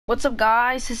What's up,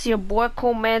 guys? This is your boy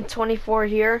Coleman24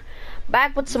 here,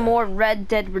 back with some more Red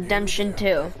Dead Redemption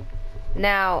 2.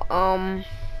 Now,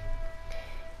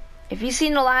 if you've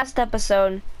seen the last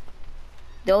episode,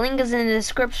 the link is in the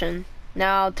description.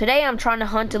 Now, today I'm trying to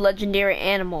hunt a legendary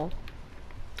animal.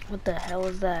 What the hell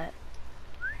is that?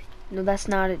 No, that's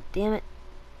not it. Damn it.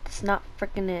 That's not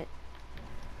freaking it.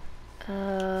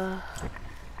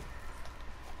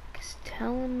 It's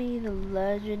telling me the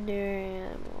legendary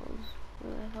animals.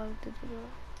 Where the fuck did it go?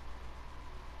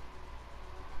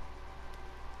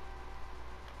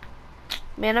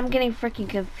 Man, I'm getting freaking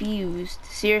confused.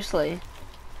 Seriously.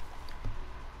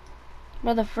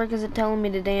 Where the frick is it telling me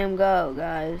to damn go,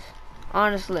 guys?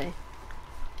 Honestly.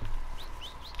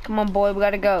 Come on, boy, we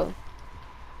gotta go.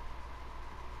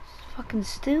 It's fucking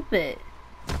stupid.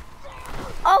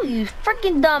 Oh, you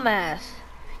freaking dumbass.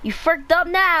 You fricked up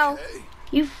now.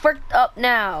 You fricked up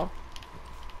now.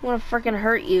 I wanna freaking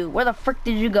hurt you. Where the frick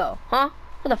did you go? Huh?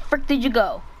 Where the frick did you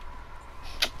go?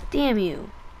 Damn you.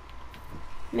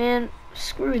 Man,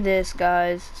 screw this,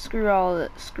 guys. Screw all this.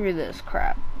 Screw this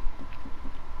crap.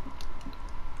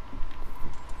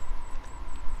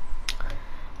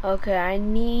 Okay, I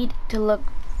need to look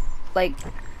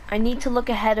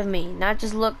ahead of me, not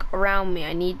just look around me.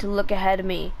 I need to look ahead of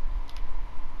me.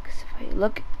 Cause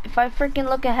if I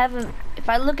look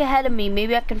ahead of me,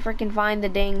 maybe I can freaking find the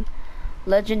dang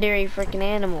legendary freaking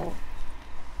animal.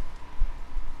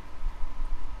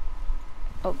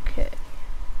 Okay.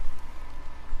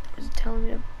 Where's it telling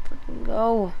me to freaking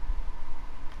go?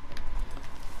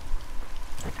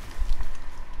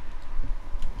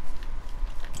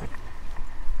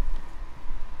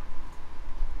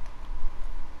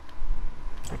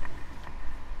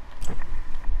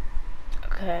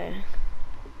 Okay.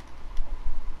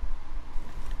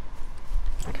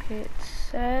 Okay, it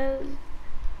says...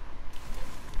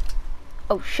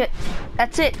 Oh shit,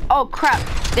 that's it. Oh crap,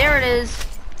 there it is.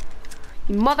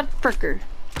 You motherfucker.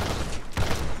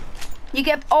 You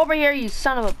get over here, you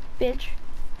son of a bitch.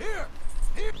 Here.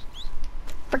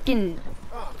 Freaking...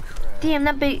 Oh, damn,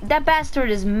 that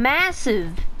bastard is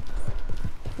massive.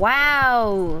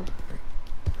 Wow.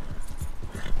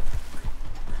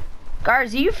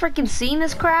 Guards, you freaking seen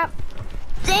this crap?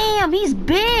 Damn, he's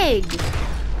big.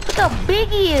 Look how big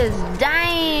he is.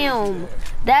 Damn.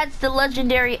 That's the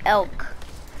legendary elk.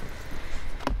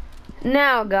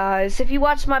 Now, guys, if you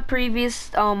watched my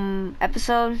previous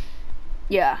episode,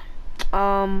 yeah,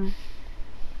 I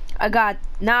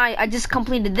just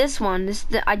completed this one.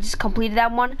 I just completed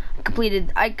that one.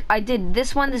 I did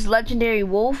this one. This legendary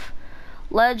wolf,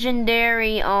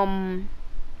 legendary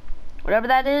whatever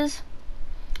that is.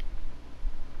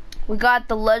 We got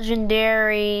the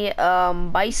legendary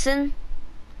bison.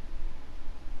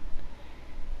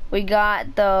 We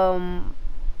got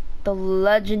the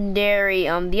legendary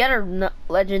the other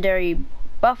legendary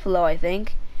buffalo, I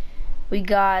think. We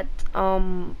got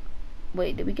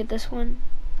wait, did we get this one?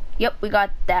 Yep, we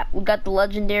got that. We got the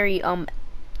legendary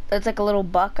that's like a little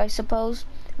buck, I suppose.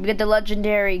 We got the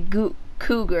legendary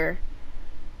cougar.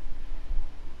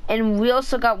 And we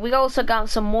also got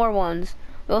some more ones.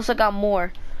 We also got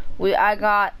more. I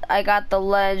got the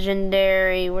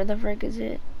legendary, where the frick is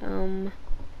it?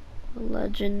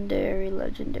 Legendary.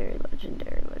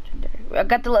 I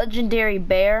got the legendary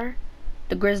bear,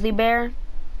 the grizzly bear.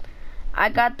 I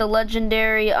got the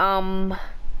legendary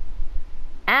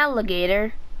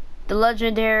alligator, the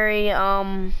legendary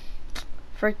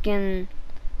freaking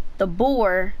the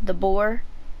boar,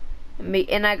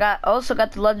 and I also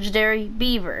got the legendary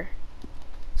beaver.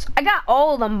 So I got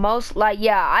all of them, I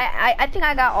think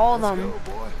I got all of them.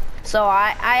 So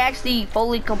I actually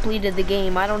fully completed the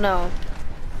game. I don't know.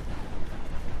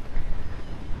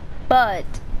 But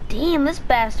damn, this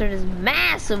bastard is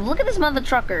massive. Look at this mother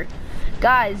trucker.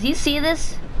 Guys, you see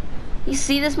this? You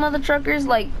see this mother truckers?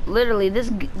 Like literally this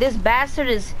bastard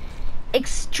is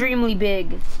extremely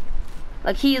big.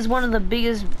 Like he is one of the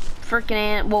biggest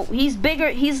freaking well, he's bigger,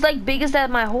 he's like biggest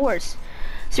than my horse.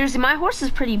 Seriously, my horse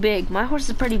is pretty big. My horse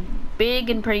is pretty big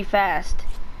and pretty fast.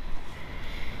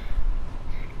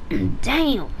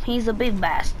 Damn, he's a big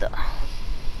bastard.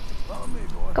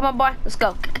 Come on, boy, let's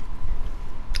go.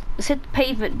 Let's hit the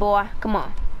pavement, boy. Come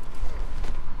on.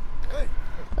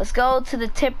 Let's go to the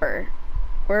tipper.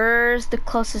 Where's the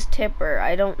closest tipper?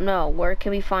 I don't know. Where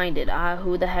can we find it?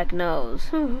 Who the heck knows?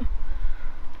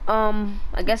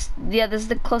 I guess, yeah, this is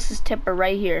the closest tipper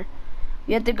right here.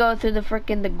 We have to go through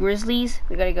the grizzlies.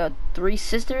 We gotta go 3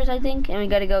 sisters, I think, and we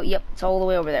gotta go. Yep, it's all the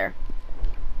way over there.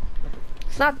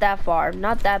 It's not that far,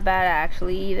 not that bad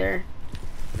actually either.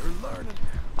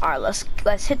 All right, let's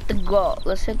hit the goal.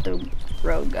 Let's hit the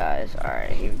road, guys. All right,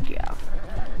 here we go.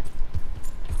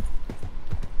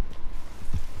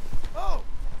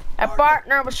 A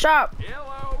partner, what's up?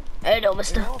 Hello. Hello,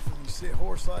 mister. How often you see a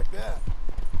horse like that?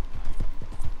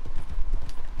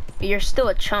 You're still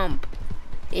a chump,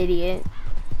 idiot.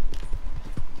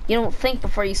 You don't think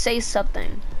before you say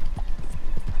something.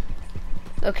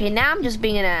 Okay, now I'm just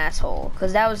being an asshole,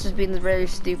 cause that was just being very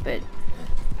stupid.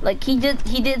 Like he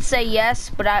did say yes,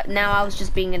 but now I was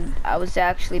just being I was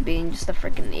actually being just a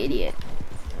freaking idiot.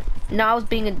 No, I was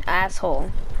being an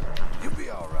asshole. You'll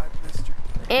be all right, mister.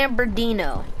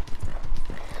 Amberdino.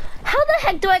 How the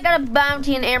heck do I got a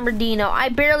bounty in Amberdino? I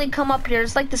barely come up here.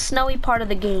 It's like the snowy part of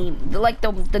the game, like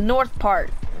the north part.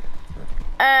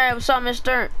 Hey, what's up,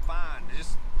 mister? Fine,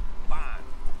 just fine.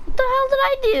 What the hell did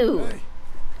I do? Hey,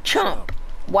 Chump.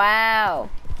 Wow.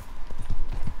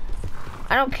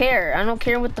 I don't care. I don't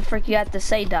care what the frick you have to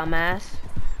say, dumbass.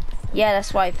 Yeah,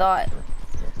 that's what I thought.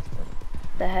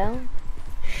 The hell?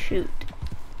 Shoot.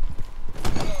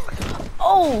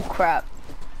 Oh, crap.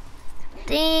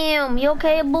 Damn, you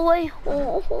okay, boy?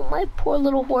 Oh, my poor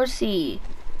little horsey.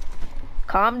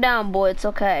 Calm down, boy. It's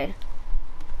okay.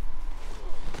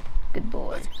 Good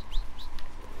boy.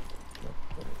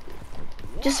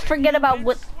 Just forget about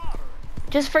what...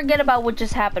 Just forget about what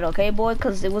just happened, okay, boy?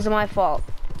 Because it wasn't my fault.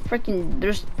 Freaking,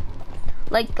 there's...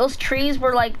 Like, those trees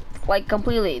were, like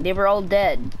completely... They were all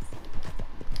dead.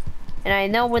 And I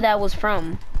know where that was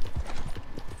from.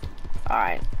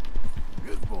 Alright.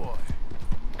 good boy.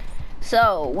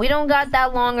 So, we don't got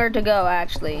that longer to go,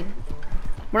 actually.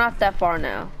 We're not that far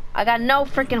now. I got no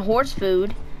freaking horse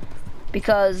food.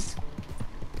 Because...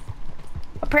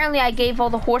 Apparently I gave all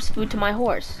the horse food to my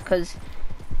horse. Because...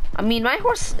 I mean, my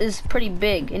horse is pretty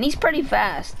big, and he's pretty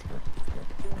fast.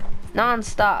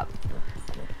 Non-stop.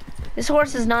 This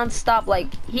horse is non-stop, like,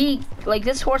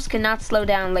 this horse cannot slow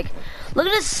down. Like, look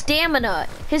at his stamina.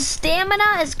 His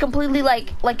stamina is completely,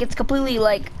 it's completely,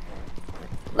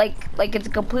 it's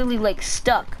completely,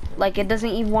 stuck. Like, it doesn't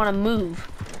even want to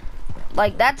move.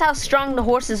 Like, that's how strong the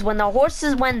horse is. When the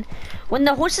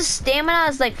horse's stamina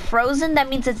is, like, frozen, that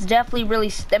means it's definitely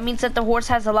that means that the horse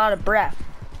has a lot of breath.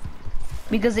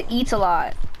 Because it eats a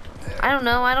lot. I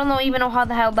don't even know how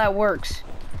the hell that works.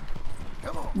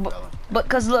 Come on, fella. But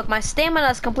cause look, my stamina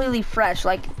is completely fresh.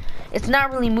 Like, it's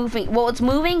not really moving. Well, it's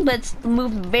moving, but it's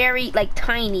moved very, like,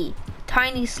 tiny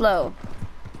slow,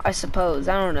 I suppose.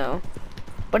 I don't know.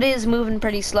 But it is moving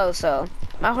pretty slow, so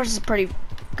my horse is pretty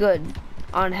good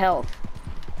on health.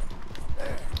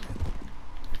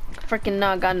 Freaking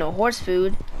not got no horse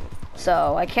food,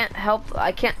 so I can't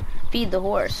feed the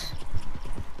horse.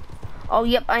 Oh,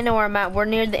 yep, I know where I'm at. We're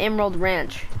near the Emerald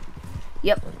Ranch.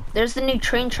 Yep, there's the new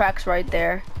train tracks right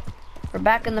there. We're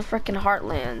back in the frickin'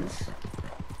 Heartlands.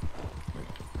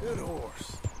 Good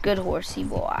horse. Good horsey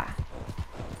boy.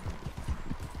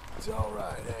 It's all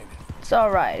right, ain't it? It's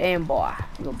alright, ain't boy.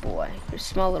 Good boy. You're a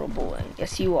small little boy.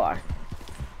 Yes, you are.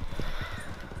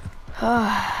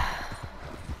 Oh,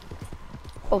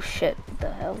 shit. What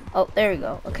the hell? Oh, there we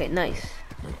go. Okay, nice.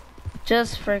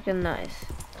 Just frickin' nice.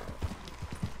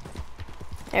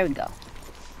 There we go.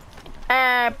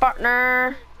 Hey,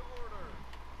 partner.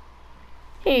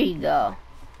 Here you go.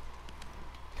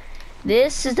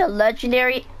 This is the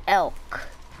legendary elk.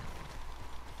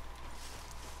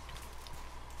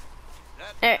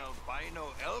 That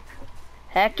albino elk?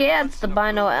 Heck yeah, it's the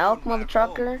albino elk, mother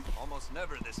trucker. Almost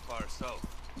never this far south.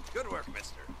 Good work,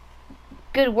 mister.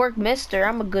 Good work, mister.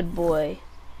 I'm a good boy.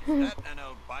 That an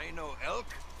albino elk?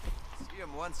 See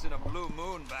him once in a blue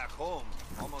moon back home.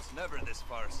 Almost never this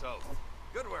far south.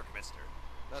 Good work, mister.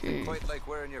 Nothing quite like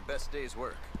wearing your best day's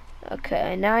work.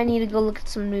 Okay, now I need to go look at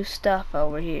some new stuff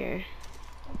over here.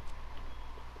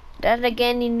 Did I get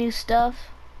any new stuff?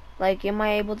 Like, am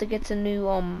I able to get some new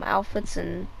outfits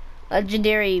and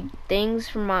legendary things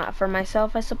for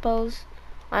myself, I suppose?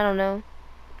 I don't know.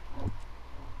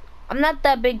 I'm not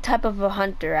that big type of a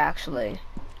hunter, actually.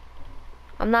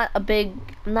 I'm not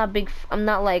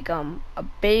like a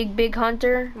big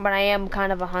hunter, but I am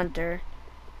kind of a hunter.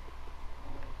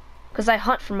 Cause I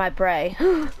hunt for my prey.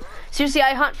 Seriously,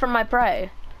 I hunt for my prey.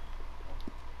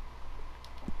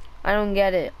 I don't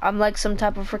get it. I'm like some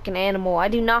type of freaking animal. I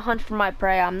do not hunt for my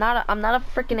prey. I'm not a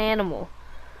freaking animal.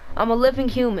 I'm a living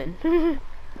human.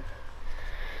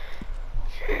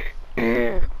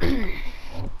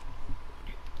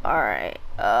 Alright.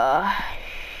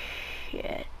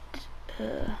 Shit.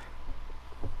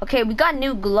 Okay, we got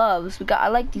new gloves. I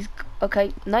like these.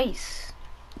 Okay, nice.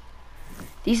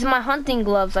 These are my hunting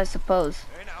gloves, I suppose.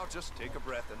 Hey, now just take a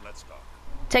breath and let's talk.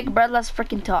 Take a breath, let's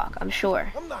freaking talk, I'm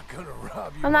sure. I'm not gonna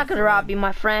rob you. I'm not gonna rob you,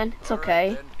 my friend. It's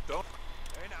okay. Hey,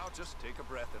 now just take a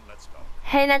breath and let's talk.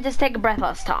 Hey, now just take a breath,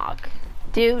 let's talk.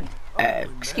 Dude,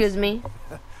 excuse me.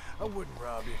 I wouldn't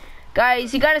rob you.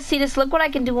 Guys, you gotta see this. Look what I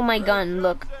can do with my gun.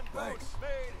 Look. Thanks.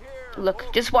 Look.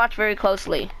 Just watch very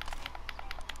closely.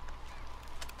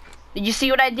 Did you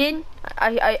see what I did?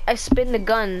 I spin the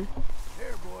gun.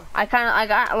 Here, boy. I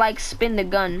got like spin the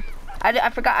gun. I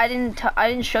forgot. I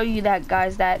didn't show you that,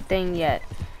 guys. That thing yet.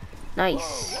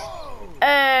 Nice.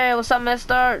 Hey, what's up,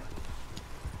 mister?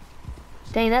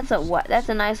 Dang, that's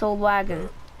a nice old wagon.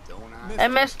 Hey,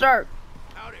 mister.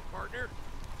 Howdy, partner.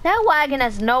 That wagon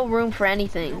has no room for You know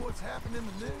anything. what's happened in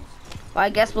the news? Well, I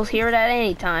guess we'll hear it at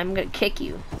any time. I'm gonna kick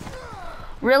you.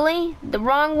 Really? The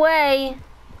wrong way?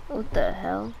 What the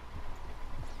hell?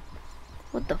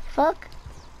 What the fuck?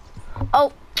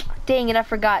 Oh, dang it, I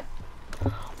forgot.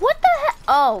 What the heck?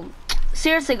 Oh,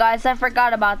 seriously, guys, I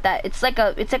forgot about that. It's like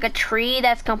a tree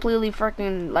that's completely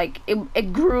freaking, like,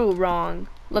 it grew wrong.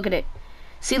 Look at it.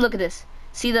 See, look at this.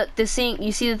 See this thing?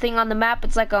 You see the thing on the map?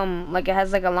 It's like it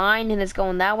has like a line and it's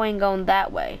going that way and going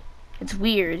that way. It's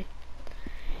weird.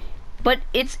 But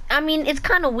I mean, it's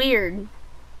kind of weird.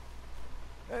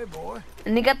 Hey, boy.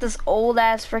 And they got this old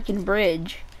ass freaking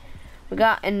bridge.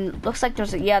 And looks like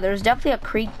there's definitely a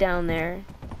creek down there.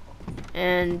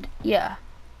 And yeah.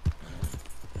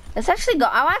 I'll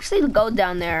actually go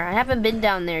down there. I haven't been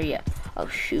down there yet. Oh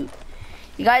shoot.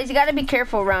 You guys, you gotta be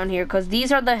careful around here because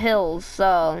these are the hills,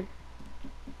 so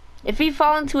if you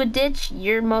fall into a ditch,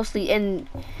 you're mostly in.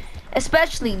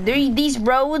 Especially these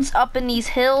roads up in these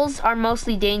hills are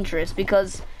mostly dangerous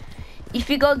because if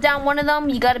you go down one of them,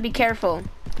 you gotta be careful.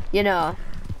 You know.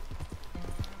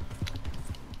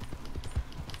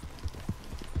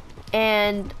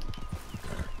 And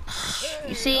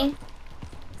you see?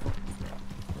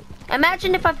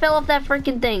 Imagine if I fell off that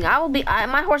freaking thing.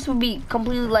 My horse would be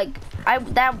completely like,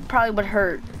 that probably would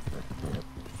hurt.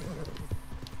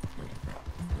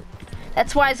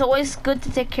 That's why it's always good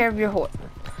to take care of your horse.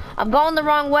 I'm going the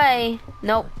wrong way.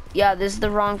 Nope. Yeah, this is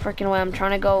the wrong freaking way. I'm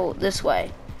trying to go this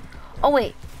way. Oh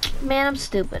wait, man, I'm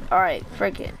stupid. All right,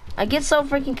 freaking. I get so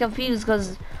freaking confused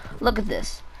because look at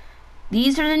this.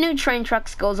 These are the new train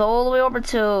tracks. Goes all the way over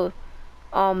to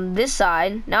this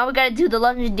side. Now we gotta do the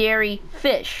legendary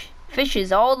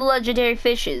fishes, all the legendary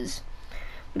fishes.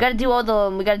 We gotta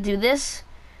do this.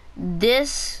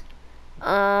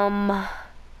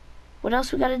 What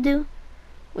else we gotta do?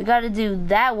 We gotta do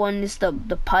that one. It's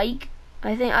the pike.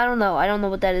 I don't know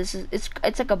what that is. It's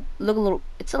like a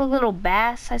little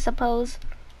bass, I suppose.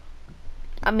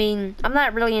 I mean, I'm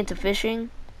not really into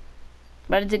fishing,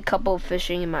 but I did a couple of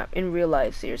fishing in real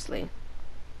life, seriously.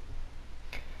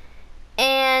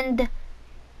 And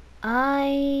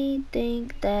I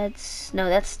think that's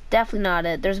definitely not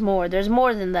it. There's more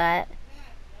than that.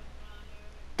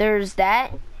 There's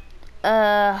that.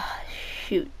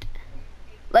 Shoot.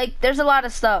 Like, there's a lot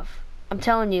of stuff. I'm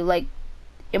telling you, like,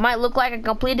 it might look like I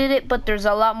completed it, but there's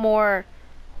a lot more,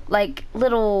 like,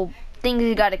 little things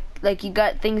you got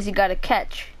things you gotta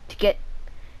catch to get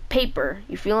paper.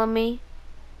 You feeling me?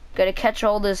 Gotta catch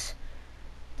all this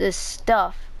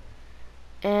stuff.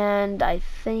 And I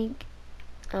think,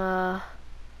 wait,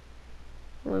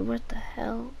 what the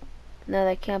hell? No,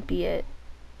 that can't be it.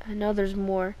 I know there's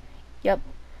more. Yep.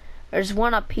 There's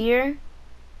one up here.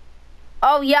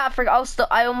 Oh yeah,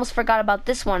 I almost forgot about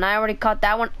this one. I already caught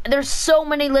that one. There's so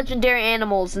many legendary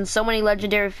animals and so many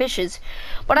legendary fishes,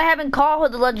 but I haven't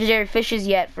caught the legendary fishes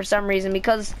yet for some reason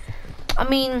because, I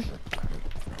mean,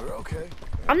 We're okay.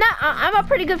 I'm a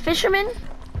pretty good fisherman,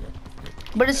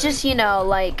 but it's just, you know,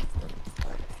 like,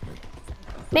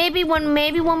 maybe when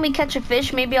we catch a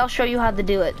fish, maybe I'll show you how to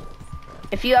do it.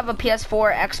 If you have a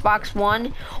PS4, Xbox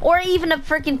One, or even a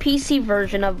freaking PC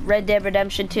version of Red Dead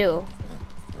Redemption 2.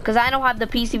 Because I don't have the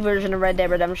PC version of Red Dead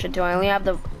Redemption 2. I only have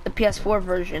the PS4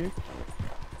 version.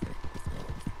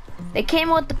 They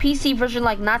came out with the PC version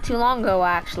like not too long ago,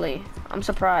 actually. I'm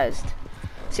surprised.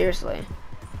 Seriously.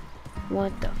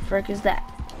 What the frick is that?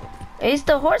 It's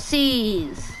the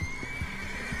horsies.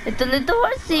 It's the little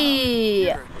horsey.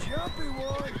 You're a jumpy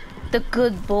one. The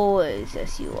good boys,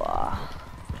 yes you are.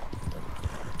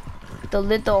 The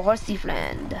little horsey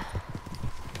friend.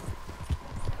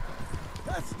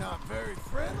 That's not very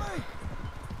friendly.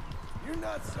 You're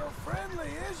not so friendly,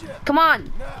 is you? Come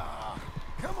on. Nah.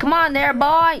 Come on there,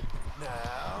 boy.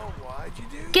 Now, why'd you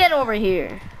do Get that? over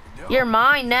here. Don't- You're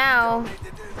mine Don't now. need to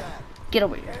do that. Get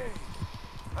over here. Hey,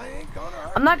 I ain't gonna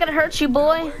hurt I'm not gonna hurt you,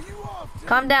 boy. Where you off to?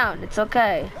 Calm down. It's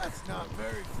okay. That's not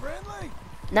very friendly.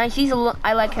 Nice.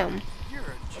 I like him. You're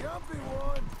a jumpy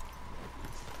one.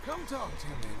 Come talk to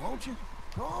me, won't you?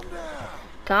 Calm down.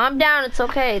 Calm down. It's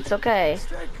okay. It's okay.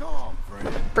 Stay calm, friend.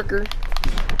 Fricker.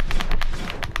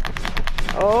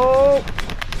 Oh.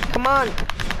 Come on.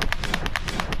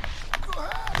 Go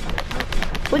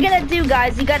ahead. we gotta do,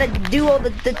 guys, you gotta do all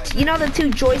the you know the two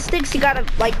joysticks, you gotta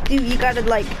like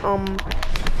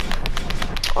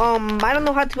I don't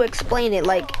know how to explain it,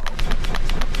 like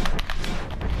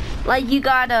you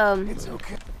gotta It's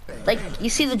okay. like, you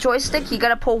see the joystick, you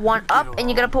gotta pull one up and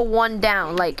you gotta pull one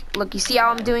down. Like, look, you see how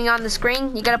I'm doing on the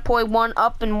screen? You gotta pull one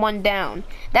up and one down.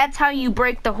 That's how you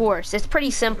break the horse. It's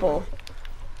pretty simple.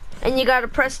 And you gotta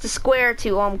press the square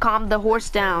to calm the horse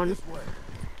down.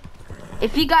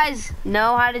 If you guys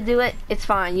know how to do it, it's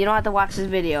fine. You don't have to watch this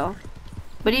video.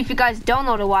 But if you guys don't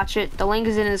know to watch it, the link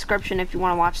is in the description if you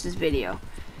want to watch this video.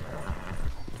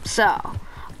 So,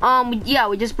 yeah,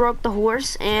 we just broke the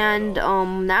horse, and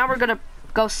now we're gonna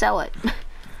go sell it.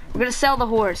 We're gonna sell the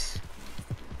horse.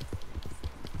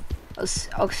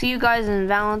 I'll see you guys in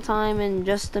Valentine in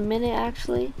just a minute,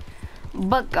 actually.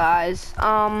 But guys,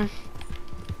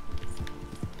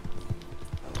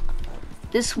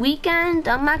 this weekend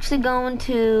I'm actually going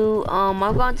to I'm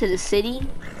going to the city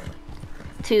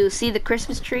to see the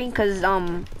Christmas tree, because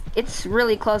it's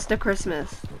really close to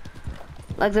Christmas.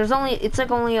 Like, it's like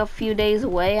only a few days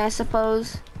away, I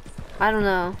suppose. I don't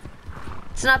know.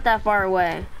 It's not that far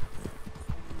away.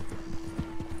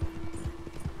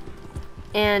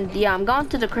 And yeah, I'm going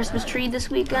to the Christmas tree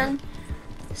this weekend.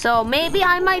 So maybe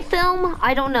I might film.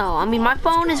 I don't know. I mean, my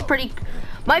phone is pretty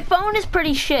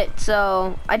shit,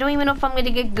 so I don't even know if I'm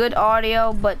gonna get good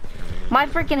audio, but my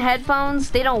freaking headphones,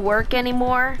 they don't work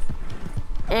anymore.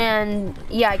 And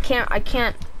yeah, I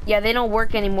can't, yeah, they don't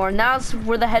work anymore. Now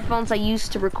were the headphones I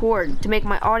used to record to make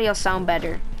my audio sound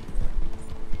better.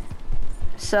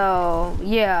 So,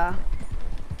 yeah.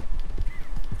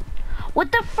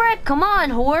 What the frick? Come on,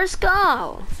 horse,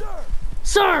 go.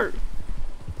 Sir!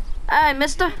 Hey,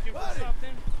 mister.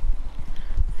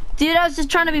 Dude, I was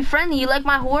just trying to be friendly. You like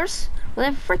my horse? Well,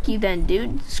 then frick you then,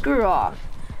 dude. Screw off.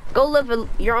 Go live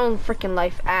your own freaking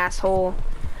life, asshole.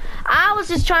 I was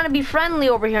just trying to be friendly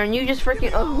over here, and you just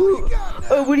freaking,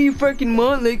 oh, what do you freaking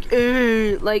want?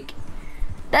 Like,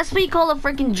 that's what you call a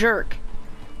freaking jerk.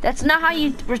 That's not how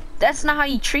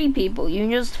you treat people. You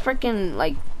just freaking,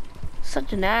 like,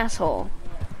 such an asshole.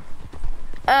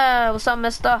 What's up,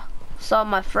 mister? What's up,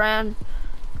 my friend?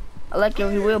 I like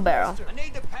your wheelbarrow. I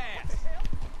need to pass.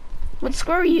 What,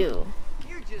 screw you?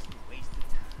 You're just wasting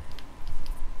time.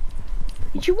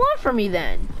 What you want from me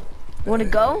then? You wanna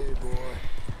go?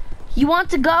 You want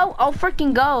to go? I'll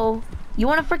freaking go. You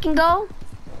wanna freaking go?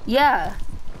 Yeah.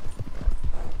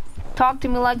 Talk to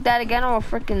me like that again, or I'll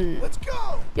freaking... Let's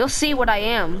go. You'll see what I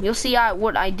am. You'll see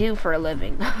what I do for a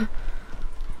living.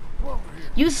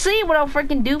 You see what I'll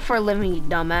freaking do for a living, you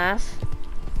dumbass.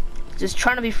 Just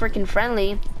trying to be freaking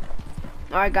friendly.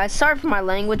 Alright guys, sorry for my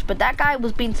language, but that guy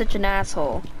was being such an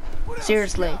asshole.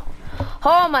 Seriously.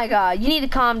 Oh my god, you need to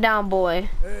calm down, boy.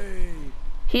 Hey.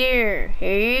 Here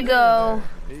you go.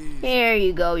 Here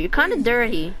you go. You're kind of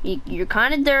dirty. You're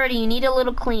kind of dirty. You need a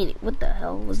little cleaning. What the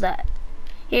hell was that?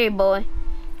 Here, boy.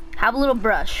 Have a little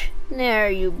brush. There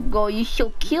you go. You're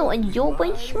so cute and you're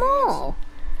small.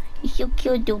 You're so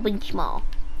cute, and small.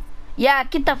 Yeah,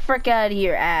 get the frick out of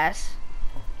here, ass.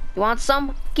 You want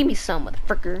some? Give me some,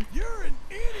 motherfucker. You're an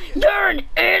idiot. You're an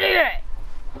idiot.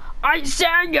 I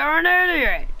said you're an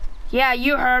idiot. Yeah,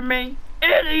 you heard me.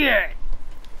 Idiot.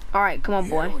 Alright, come on,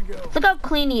 boy. Look how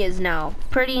clean he is now.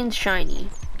 Pretty and shiny.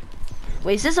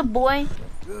 Wait, is this a boy?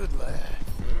 Good lad.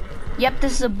 Yep,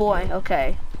 this is a boy.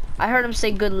 Okay. I heard him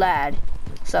say good lad.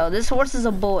 So, this horse is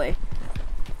a boy.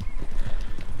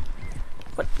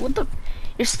 What the?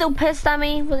 You're still pissed at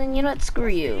me? Well, then you know what? Screw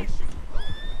you.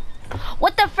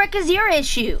 What the frick is your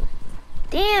issue?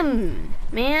 Damn,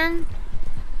 man.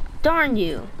 Darn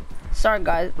you. Sorry,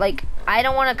 guys. Like, I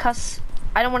don't want to cuss.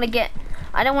 I don't want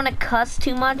to cuss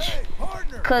too much,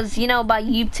 cause you know, by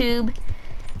YouTube,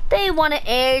 they want to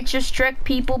age restrict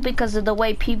people because of the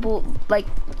way people, like,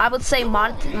 I would say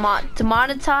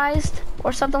demonetized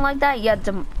or something like that. Yeah,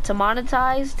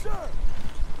 demonetized.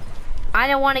 I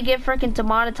don't want to get freaking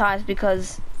demonetized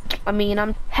because, I mean,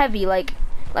 I'm heavy, like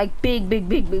big,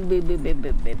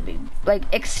 like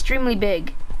extremely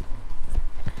big.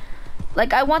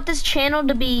 Like, I want this channel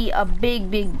to be a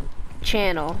big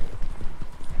channel.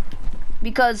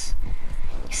 Because,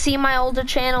 you see my older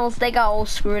channels, they got all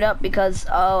screwed up because,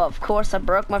 oh, of course I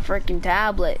broke my freaking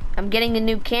tablet. I'm getting a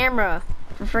new camera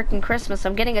for freaking Christmas.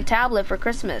 I'm getting a tablet for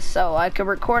Christmas so I could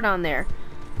record on there.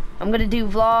 I'm gonna do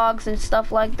vlogs and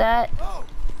stuff like that.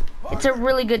 It's a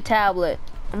really good tablet.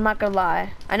 I'm not gonna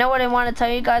lie. I know what I want to tell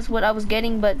you guys what I was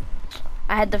getting, but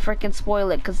I had to freaking spoil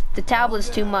it because the tablet's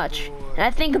too much. And I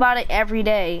think about it every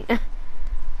day.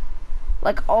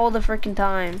 Like all the freaking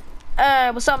time.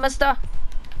 What's up, mister?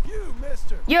 You,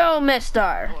 mister. Yo,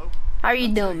 mister. Hello. How are you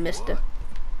doing, mister?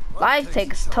 Life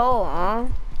takes a toll, huh?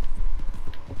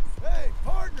 Hey,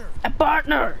 partner. A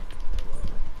partner.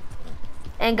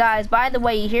 And guys, by the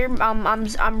way, here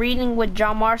I'm reading what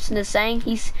John Marston is saying.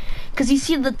 Cause you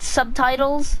see the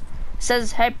subtitles it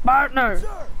says, "Hey partner,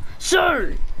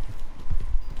 sir,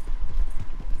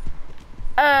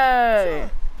 hey,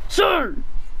 sir,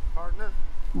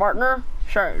 partner,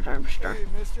 sir, mister, Hey,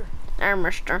 mister. hey,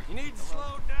 mister." You need to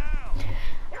slow down.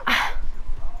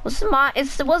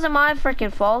 It wasn't my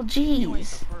freaking fault.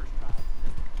 Jeez.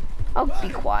 I'll be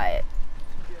quiet.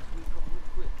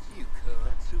 You could.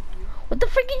 What the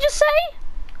frick you just say?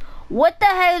 What the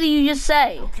hell did you just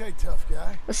say? Okay, tough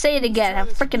guy. Let's say it again. Have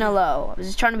freaking hello. I was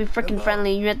just trying to be freaking Hello.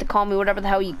 friendly. You have to call me whatever the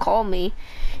hell you call me.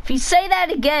 If you say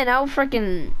that again, I'll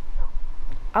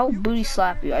booty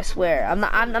slap you. I swear. I'm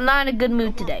not in a good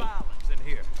mood today. In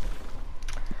here.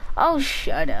 Oh,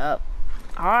 shut up.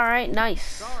 All right, nice.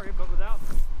 Sorry, but without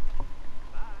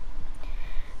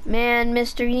Man,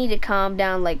 mister, you need to calm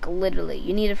down. Like literally,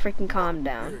 you need to freaking calm You're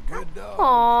down. a good dog.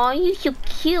 Aw, you're so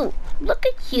cute. Look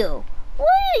at you. What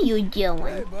are you Hey,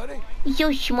 doing? buddy.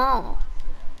 You're so small.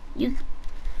 You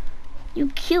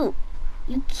cute.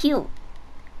 You cute.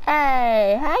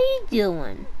 Hey, how you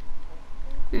doing?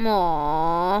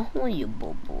 Aw, what are you,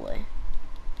 boy?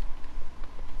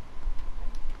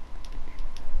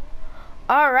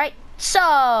 Alright,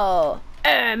 so,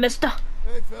 mister.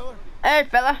 Hey, fella. Hey,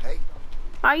 fella. Hey.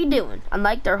 How you doing? I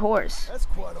like their horse. That's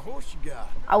quite a horse you got.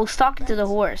 I was talking to the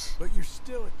horse. But you're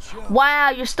still a chump.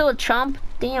 Wow, you're still a chump?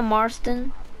 Damn,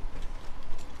 Marston.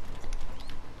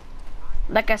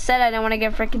 Like I said, I didn't want to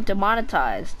get freaking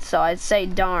demonetized, so I'd say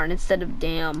darn instead of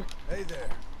damn. Hey there.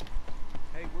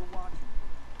 Hey, we're watching.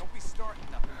 Don't be starting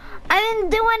nothing. I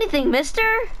didn't do anything, mister.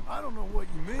 I don't know what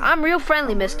you mean. I'm real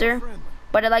friendly, I'm real mister. friendly,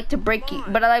 But I like to break you,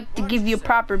 but I like to give you a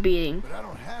proper beating. but I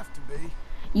don't have to be.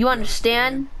 You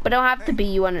understand? But I don't have to be.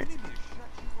 You under?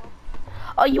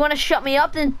 Oh, you want to shut me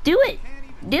up? Then do it.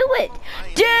 Do it.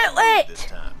 Do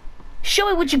it. Show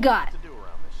me what you got.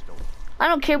 I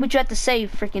don't care what you have to say,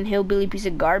 freaking hillbilly piece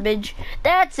of garbage.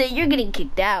 That's it. You're getting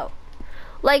kicked out.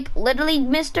 Like literally,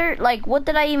 mister. Like what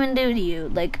did I even do to you?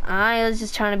 Like I was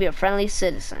just trying to be a friendly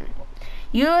citizen.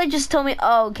 You literally just told me,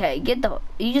 oh, okay,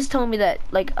 you just told me that,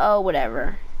 like, oh,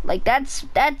 whatever. Like, that's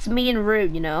being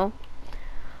rude, you know?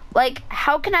 Like,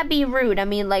 how can I be rude? I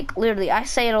mean, like, literally, I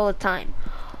say it all the time.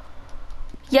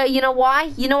 Yeah, you know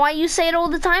why? You know why you say it all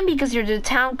the time? Because you're the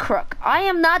town crook. I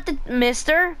am not the,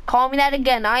 mister, call me that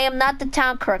again. I am not the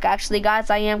town crook. Actually, guys,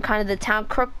 I am kind of the town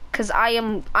crook, because I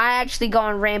actually go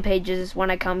on rampages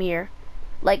when I come here.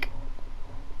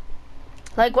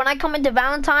 Like when I come into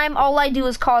Valentine, all I do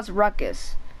is cause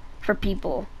ruckus for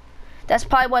people. That's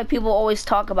probably why people always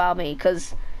talk about me,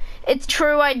 because it's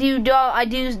true.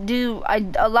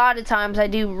 A lot of times I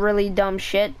do really dumb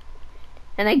shit,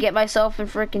 and I get myself in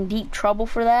freaking deep trouble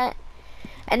for that.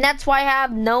 And that's why I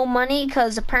have no money,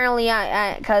 because apparently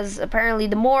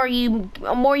the more you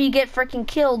get freaking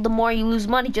killed, the more you lose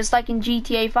money, just like in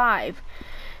GTA 5.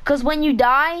 Because when you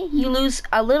die, you lose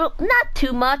a little, not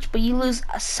too much, but you lose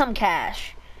some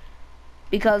cash.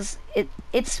 Because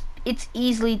it's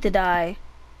easily to die.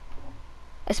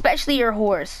 Especially your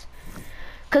horse.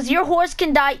 Because your horse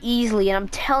can die easily, and I'm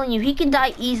telling you, he can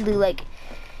die easily. Like,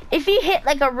 if you hit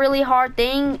like a really hard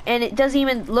thing, and it doesn't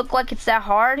even look like it's that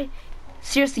hard,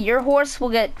 seriously, your horse will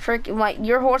get freaking,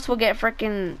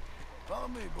 Follow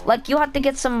me, boy. like, you'll have to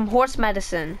get some horse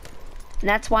medicine. And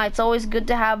that's why it's always good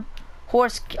to have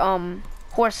horse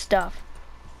stuff,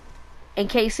 in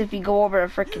case if you go over a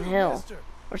freaking hill Mister.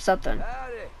 or something.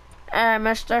 Howdy. Alright,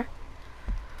 mister.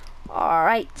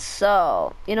 Alright,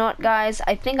 so you know what, guys,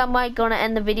 I think I might gonna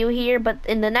end the video here, but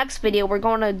in the next video we're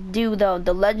gonna do the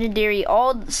legendary,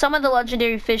 some of the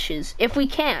legendary fishes if we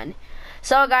can.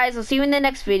 So guys, I'll see you in the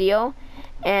next video,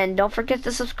 and don't forget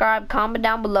to subscribe, comment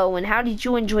down below, and how did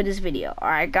you enjoy this video?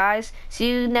 Alright guys, see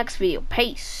you next video.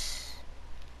 Peace.